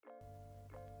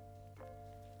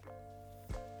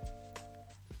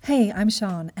Hey, I'm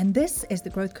Sean, and this is the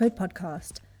Growth Code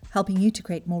Podcast, helping you to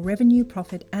create more revenue,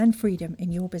 profit, and freedom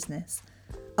in your business.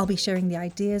 I'll be sharing the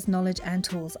ideas, knowledge, and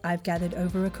tools I've gathered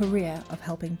over a career of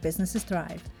helping businesses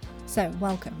thrive. So,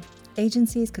 welcome,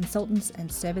 agencies, consultants,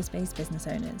 and service-based business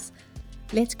owners.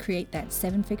 Let's create that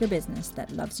seven-figure business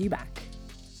that loves you back.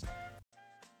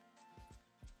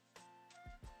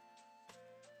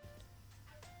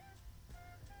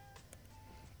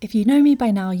 If you know me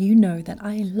by now, you know that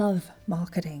I love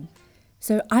marketing.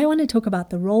 So I want to talk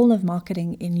about the role of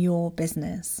marketing in your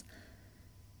business.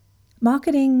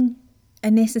 Marketing a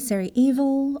necessary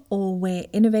evil, or where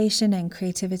innovation and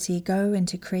creativity go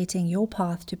into creating your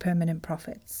path to permanent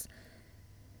profits?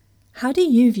 How do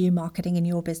you view marketing in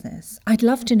your business? I'd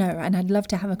love to know, and I'd love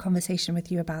to have a conversation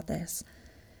with you about this.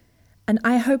 And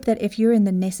I hope that if you're in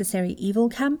the necessary evil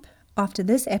camp, after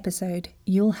this episode,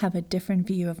 you'll have a different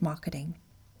view of marketing.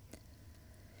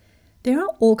 There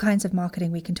are all kinds of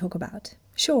marketing we can talk about.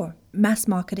 Sure, mass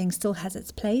marketing still has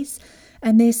its place,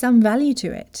 and there's some value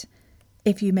to it.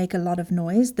 If you make a lot of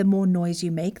noise, the more noise you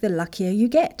make, the luckier you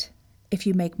get. If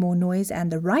you make more noise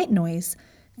and the right noise,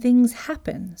 things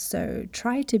happen, so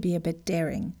try to be a bit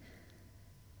daring.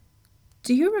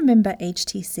 Do you remember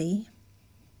HTC?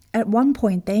 At one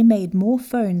point, they made more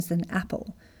phones than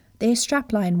Apple. Their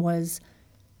strapline was,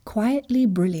 "Quietly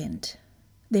brilliant."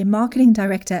 Their marketing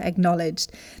director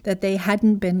acknowledged that they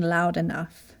hadn't been loud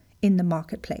enough in the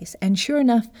marketplace. And sure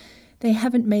enough, they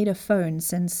haven't made a phone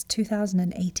since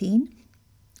 2018.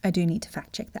 I do need to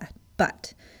fact check that.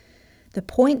 But the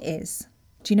point is,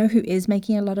 do you know who is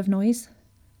making a lot of noise?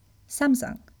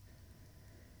 Samsung.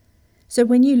 So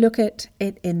when you look at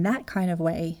it in that kind of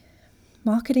way,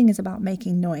 marketing is about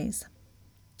making noise.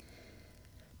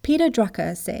 Peter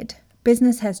Drucker said,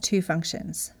 business has two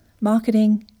functions,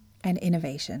 marketing and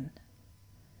innovation.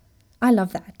 I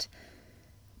love that.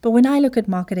 But when I look at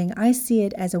marketing, I see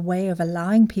it as a way of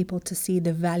allowing people to see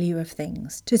the value of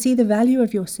things, to see the value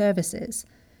of your services.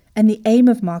 And the aim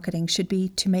of marketing should be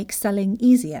to make selling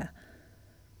easier.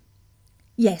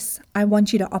 Yes, I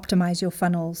want you to optimize your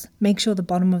funnels, make sure the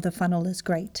bottom of the funnel is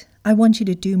great. I want you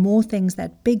to do more things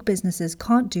that big businesses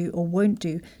can't do or won't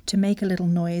do to make a little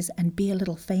noise and be a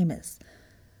little famous.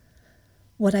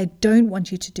 What I don't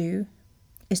want you to do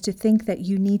is to think that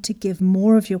you need to give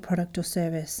more of your product or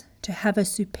service, to have a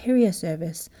superior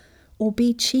service, or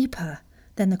be cheaper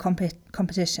than the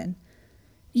competition.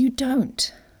 You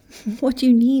don't. What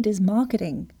you need is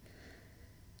marketing.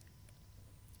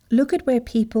 Look at where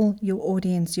people, your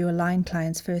audience, your aligned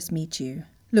clients first meet you.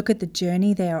 Look at the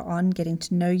journey they are on getting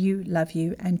to know you, love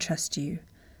you, and trust you.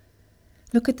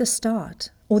 Look at the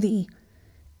start or the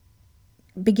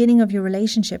beginning of your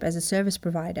relationship as a service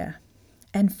provider.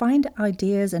 And find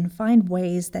ideas and find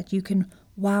ways that you can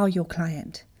wow your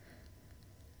client.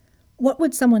 What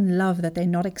would someone love that they're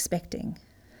not expecting?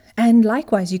 And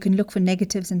likewise, you can look for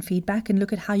negatives and feedback and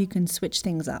look at how you can switch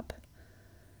things up.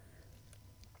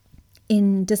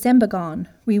 In December gone,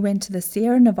 we went to the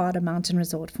Sierra Nevada Mountain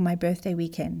Resort for my birthday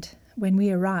weekend. When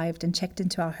we arrived and checked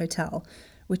into our hotel,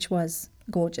 which was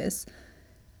gorgeous,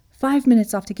 5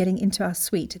 minutes after getting into our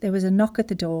suite, there was a knock at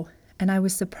the door, and I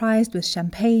was surprised with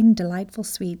champagne, delightful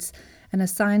sweets, and a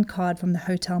signed card from the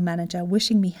hotel manager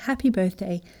wishing me happy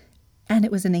birthday, and it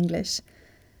was in English.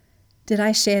 Did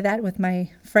I share that with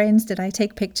my friends? Did I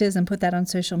take pictures and put that on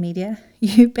social media?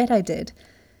 You bet I did.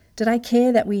 Did I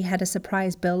care that we had a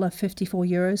surprise bill of 54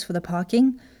 euros for the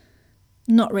parking?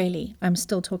 Not really. I'm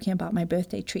still talking about my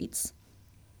birthday treats.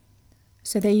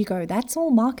 So there you go. That's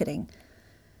all marketing.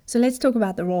 So let's talk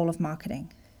about the role of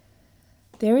marketing.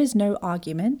 There is no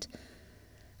argument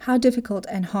how difficult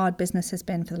and hard business has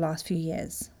been for the last few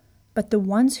years. But the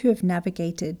ones who have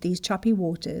navigated these choppy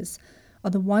waters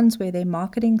are the ones where their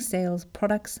marketing, sales,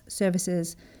 products,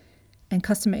 services, and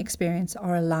customer experience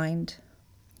are aligned.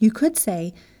 You could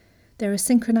say they're a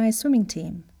synchronized swimming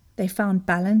team. They found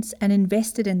balance and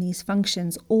invested in these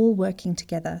functions all working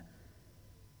together.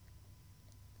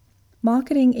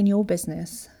 Marketing in your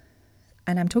business,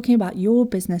 and I'm talking about your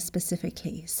business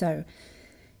specifically, so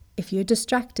if you're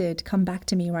distracted, come back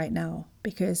to me right now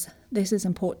because this is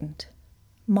important.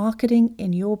 Marketing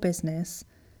in your business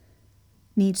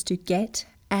needs to get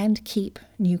and keep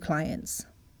new clients.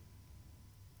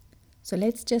 So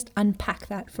let's just unpack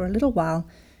that for a little while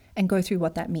and go through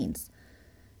what that means.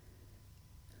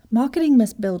 Marketing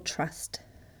must build trust.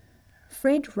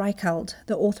 Fred Reichheld,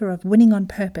 the author of Winning on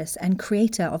Purpose and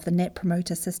creator of the Net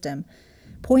Promoter System,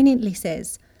 poignantly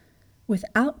says,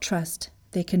 without trust,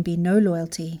 there can be no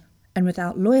loyalty, and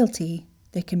without loyalty,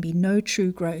 there can be no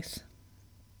true growth.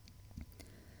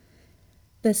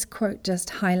 This quote just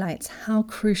highlights how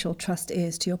crucial trust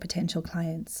is to your potential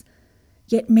clients.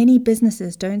 Yet many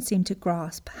businesses don't seem to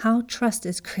grasp how trust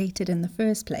is created in the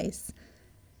first place.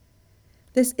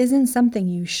 This isn't something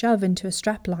you shove into a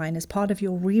strapline as part of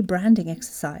your rebranding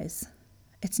exercise.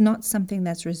 It's not something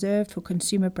that's reserved for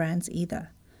consumer brands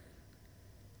either.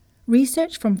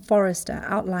 Research from Forrester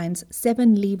outlines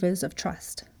 7 levers of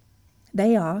trust.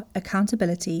 They are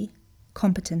accountability,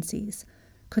 competencies,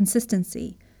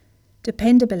 consistency,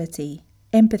 dependability,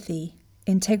 empathy,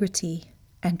 integrity,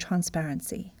 and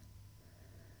transparency.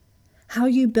 How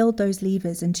you build those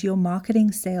levers into your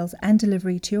marketing, sales, and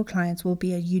delivery to your clients will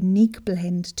be a unique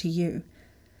blend to you.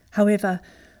 However,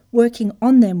 working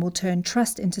on them will turn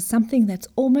trust into something that's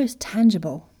almost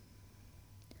tangible.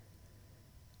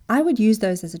 I would use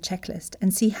those as a checklist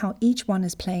and see how each one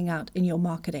is playing out in your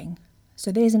marketing.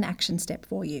 So there's an action step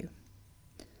for you.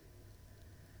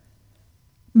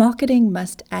 Marketing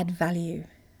must add value.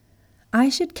 I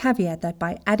should caveat that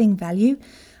by adding value,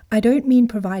 I don't mean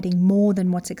providing more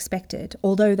than what's expected,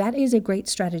 although that is a great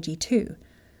strategy too.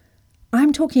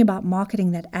 I'm talking about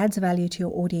marketing that adds value to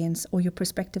your audience or your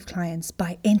prospective clients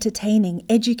by entertaining,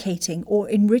 educating, or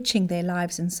enriching their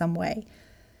lives in some way.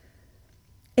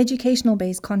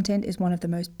 Educational-based content is one of the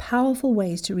most powerful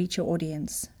ways to reach your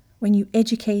audience. When you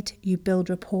educate, you build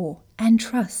rapport and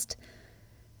trust.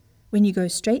 When you go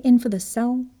straight in for the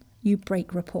sell, you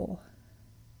break rapport.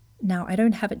 Now, I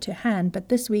don't have it to hand, but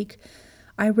this week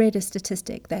I read a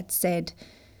statistic that said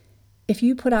if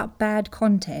you put out bad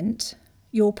content,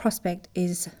 your prospect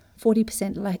is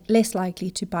 40% less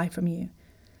likely to buy from you.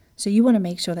 So you want to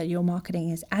make sure that your marketing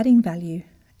is adding value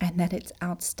and that it's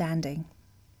outstanding.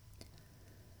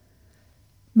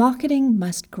 Marketing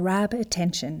must grab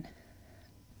attention.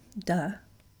 Duh.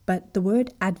 But the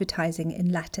word advertising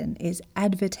in Latin is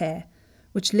advertere,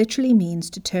 which literally means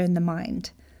to turn the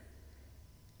mind.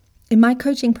 In my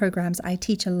coaching programs, I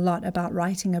teach a lot about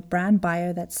writing a brand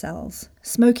bio that sells,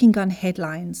 smoking gun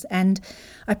headlines, and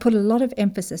I put a lot of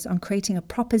emphasis on creating a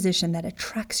proposition that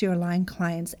attracts your aligned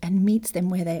clients and meets them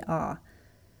where they are.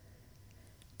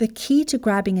 The key to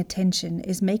grabbing attention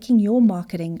is making your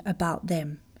marketing about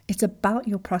them. It's about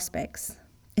your prospects.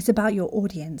 It's about your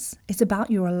audience. It's about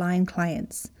your aligned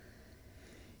clients.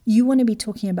 You want to be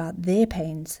talking about their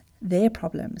pains, their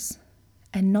problems,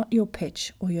 and not your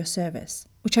pitch or your service,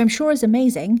 which I'm sure is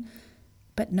amazing,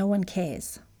 but no one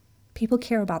cares. People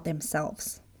care about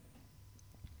themselves.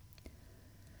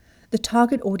 The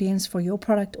target audience for your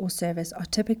product or service are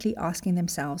typically asking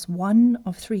themselves one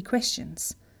of 3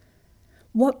 questions.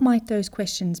 What might those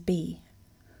questions be?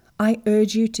 I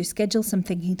urge you to schedule some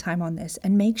thinking time on this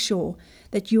and make sure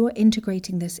that you are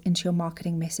integrating this into your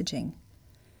marketing messaging.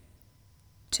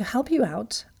 To help you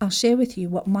out, I'll share with you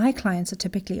what my clients are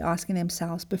typically asking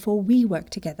themselves before we work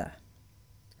together.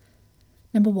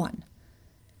 Number 1,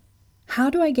 how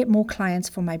do I get more clients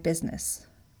for my business?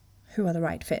 Who are the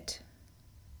right fit?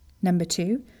 Number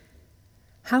 2,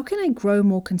 how can I grow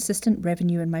more consistent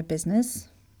revenue in my business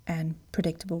and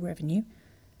predictable revenue?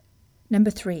 Number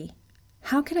 3,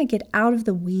 how can I get out of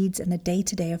the weeds and the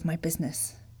day-to-day of my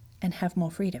business and have more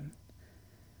freedom?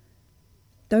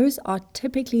 Those are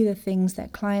typically the things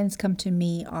that clients come to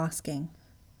me asking.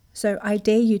 So I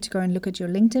dare you to go and look at your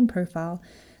LinkedIn profile,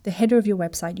 the header of your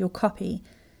website, your copy,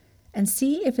 and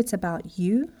see if it's about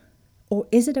you or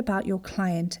is it about your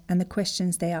client and the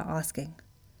questions they are asking.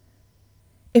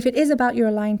 If it is about your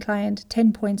aligned client,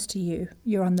 10 points to you.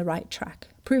 You're on the right track.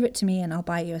 Prove it to me and I'll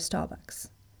buy you a Starbucks.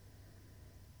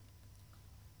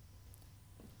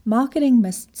 Marketing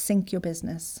must sync your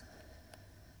business.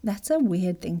 That's a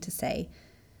weird thing to say.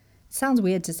 It sounds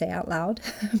weird to say out loud,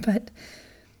 but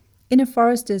in a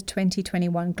Forrester's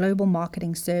 2021 Global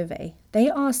Marketing Survey, they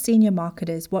asked senior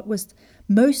marketers what was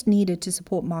most needed to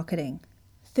support marketing.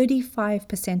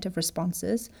 35% of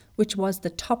responses, which was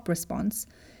the top response,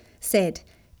 said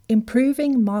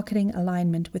improving marketing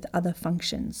alignment with other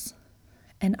functions.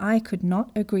 And I could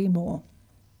not agree more.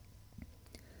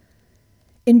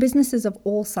 In businesses of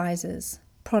all sizes,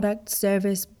 product,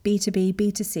 service, B2B,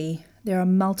 B2C, there are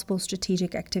multiple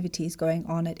strategic activities going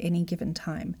on at any given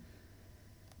time.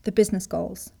 The business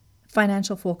goals,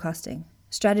 financial forecasting,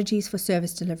 strategies for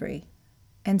service delivery,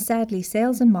 and sadly,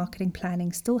 sales and marketing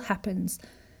planning still happens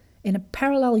in a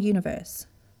parallel universe.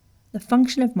 The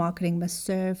function of marketing must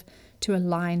serve to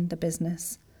align the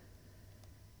business.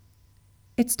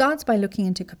 It starts by looking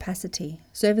into capacity,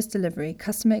 service delivery,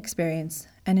 customer experience,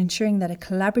 and ensuring that a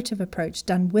collaborative approach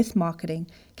done with marketing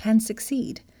can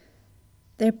succeed.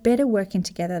 They're better working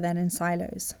together than in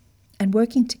silos, and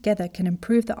working together can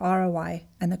improve the ROI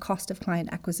and the cost of client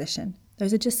acquisition.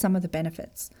 Those are just some of the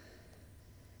benefits.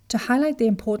 To highlight the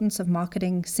importance of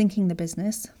marketing syncing the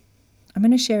business, I'm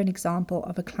going to share an example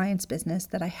of a client's business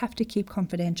that I have to keep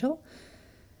confidential.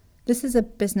 This is a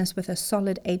business with a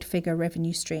solid 8-figure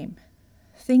revenue stream.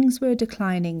 Things were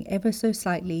declining ever so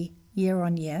slightly year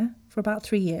on year for about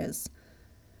 3 years.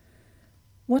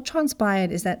 What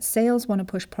transpired is that sales want to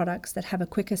push products that have a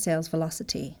quicker sales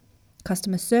velocity.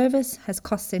 Customer service has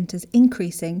cost centers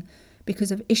increasing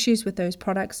because of issues with those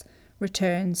products,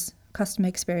 returns, customer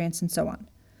experience, and so on.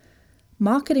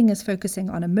 Marketing is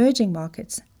focusing on emerging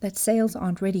markets that sales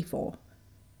aren't ready for.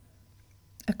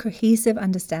 A cohesive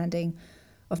understanding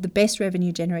of the best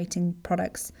revenue generating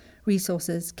products,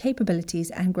 resources,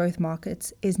 capabilities, and growth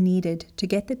markets is needed to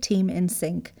get the team in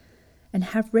sync and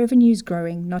have revenues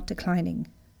growing, not declining.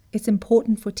 It's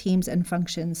important for teams and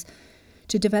functions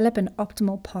to develop an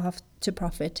optimal path to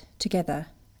profit together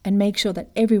and make sure that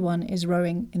everyone is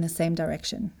rowing in the same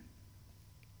direction.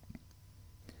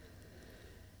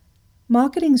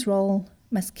 Marketing's role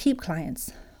must keep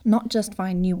clients, not just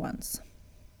find new ones.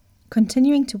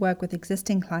 Continuing to work with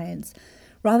existing clients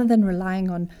rather than relying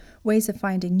on ways of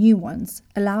finding new ones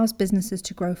allows businesses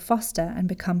to grow faster and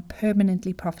become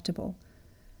permanently profitable.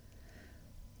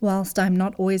 Whilst I'm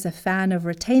not always a fan of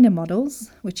retainer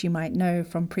models, which you might know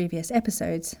from previous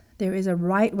episodes, there is a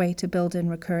right way to build in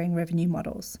recurring revenue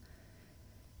models.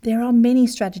 There are many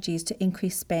strategies to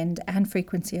increase spend and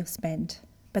frequency of spend,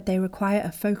 but they require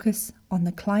a focus on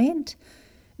the client,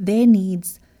 their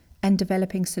needs, and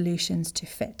developing solutions to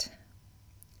fit.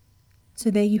 So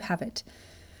there you have it.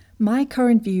 My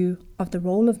current view of the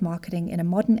role of marketing in a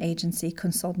modern agency,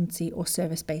 consultancy, or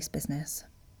service-based business.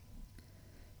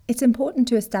 It's important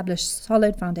to establish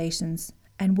solid foundations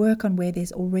and work on where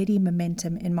there's already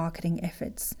momentum in marketing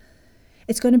efforts.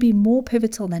 It's going to be more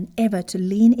pivotal than ever to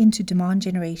lean into demand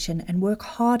generation and work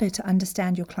harder to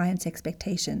understand your clients'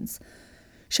 expectations.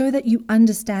 Show that you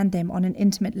understand them on an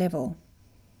intimate level.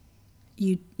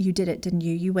 You did it, didn't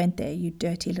you? You went there, you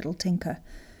dirty little tinker.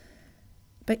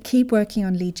 But keep working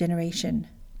on lead generation.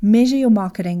 Measure your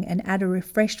marketing and add a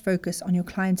refreshed focus on your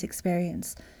client's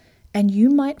experience. And you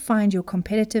might find your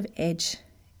competitive edge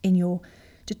in your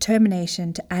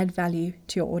determination to add value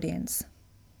to your audience.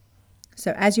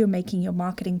 So as you're making your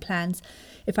marketing plans,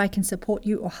 if I can support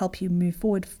you or help you move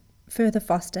forward further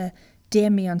faster,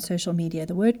 DM me on social media,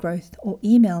 the word growth, or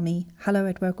email me,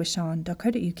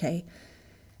 hello@workwithshawn.co.uk,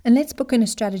 and let's book in a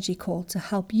strategy call to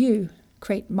help you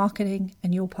create marketing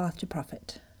and your path to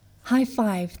profit. High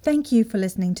five. Thank you for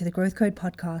listening to the Growth Code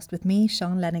podcast with me,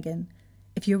 Shawn Lanigan.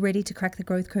 If you're ready to crack the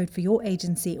growth code for your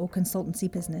agency or consultancy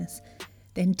business,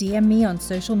 then DM me on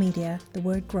social media, the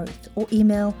word growth, or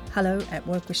email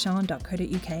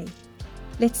hello@workwithshawn.co.uk.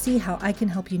 Let's see how I can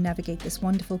help you navigate this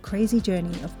wonderful, crazy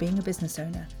journey of being a business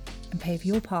owner and pave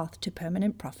your path to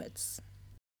permanent profits.